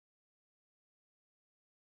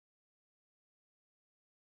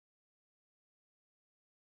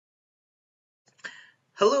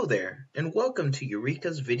Hello there, and welcome to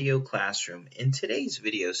Eureka's Video Classroom. In today's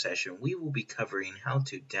video session, we will be covering how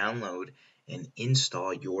to download and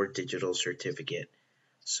install your digital certificate.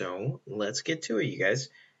 So let's get to it, you guys.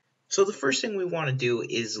 So the first thing we want to do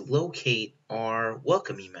is locate our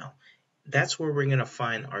welcome email. That's where we're going to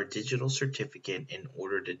find our digital certificate in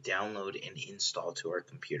order to download and install to our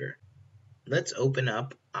computer. Let's open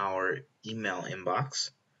up our email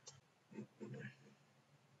inbox.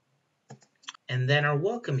 And then our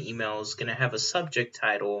welcome email is going to have a subject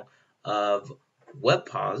title of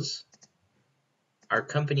WebPause, our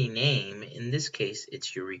company name, in this case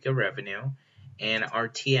it's Eureka Revenue, and our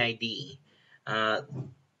TID. The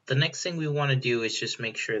next thing we want to do is just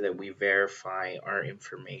make sure that we verify our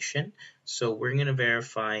information. So we're going to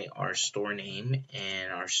verify our store name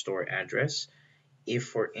and our store address. If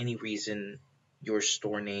for any reason your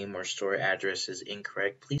store name or store address is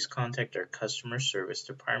incorrect, please contact our customer service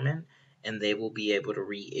department and they will be able to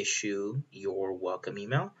reissue your welcome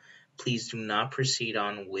email. Please do not proceed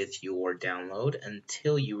on with your download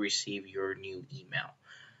until you receive your new email.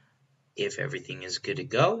 If everything is good to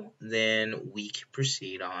go, then we can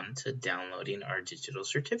proceed on to downloading our digital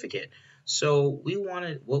certificate. So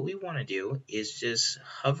what we want to do is just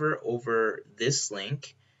hover over this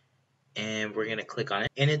link and we're going to click on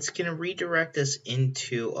it, and it's going to redirect us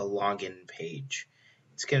into a login page.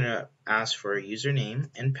 It's going to ask for a username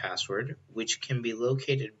and password, which can be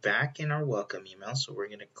located back in our welcome email. So we're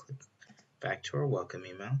going to click back to our welcome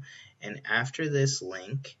email, and after this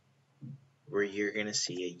link where you're going to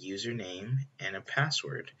see a username and a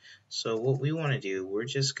password. So what we want to do, we're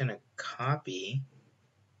just going to copy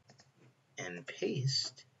and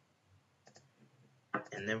paste,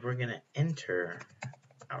 and then we're going to enter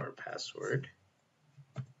our password,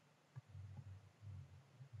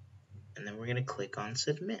 and then we're going to click on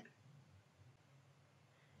submit.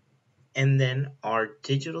 And then our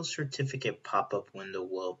digital certificate pop-up window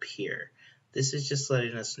will appear. This is just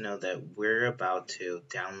letting us know that we're about to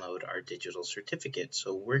download our digital certificate.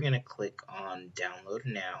 So we're going to click on download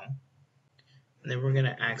now, and then we're going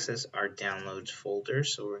to access our downloads folder.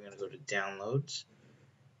 So we're going to go to downloads,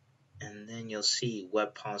 and then you'll see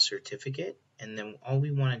WebPause certificate, and then all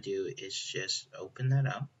we want to do is just open that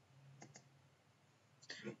up,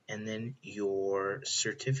 and then your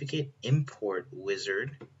certificate import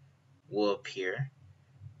wizard will appear.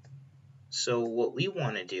 So what we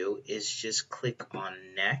want to do is just click on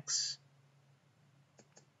next,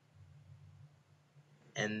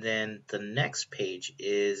 and then the next page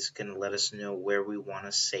is going to let us know where we want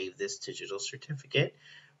to save this digital certificate.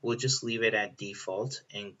 We'll just leave it at default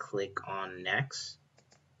and click on next,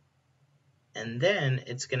 and then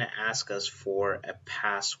it's going to ask us for a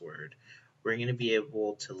password. We're going to be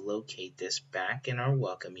able to locate this back in our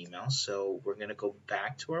welcome email. So we're going to go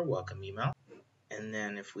back to our welcome email, and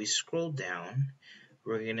then if we scroll down,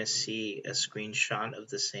 we're going to see a screenshot of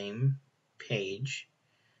the same page,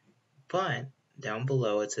 but down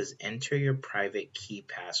below it says enter your private key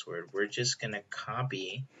password. We're just going to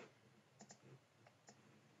copy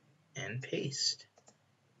and paste.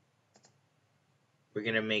 We're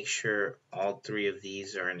going to make sure all three of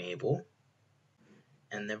these are enabled,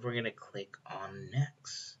 and then we're going to click on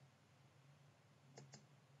next.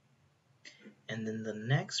 And then the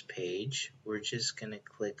next page, we're just going to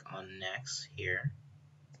click on next here.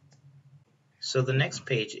 So the next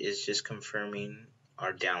page is just confirming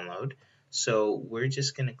our download. So we're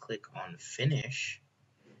just going to click on finish,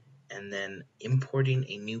 and then importing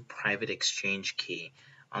a new private exchange key.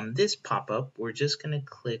 On this pop-up, we're just going to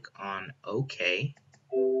click on OK,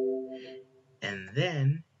 and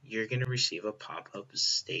then you're going to receive a pop-up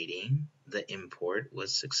stating the import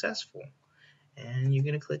was successful. And you're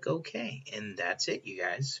going to click OK, and that's it, you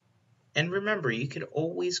guys. And remember, you could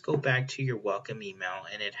always go back to your welcome email,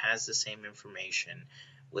 and it has the same information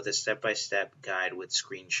with a step-by-step guide with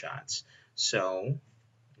screenshots. So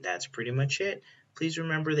that's pretty much it. Please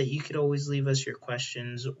remember that you could always leave us your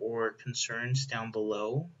questions or concerns down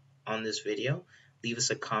below on this video. Leave us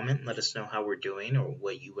a comment, let us know how we're doing or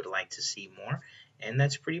what you would like to see more. And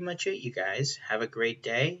that's pretty much it, you guys. Have a great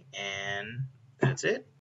day, and that's it.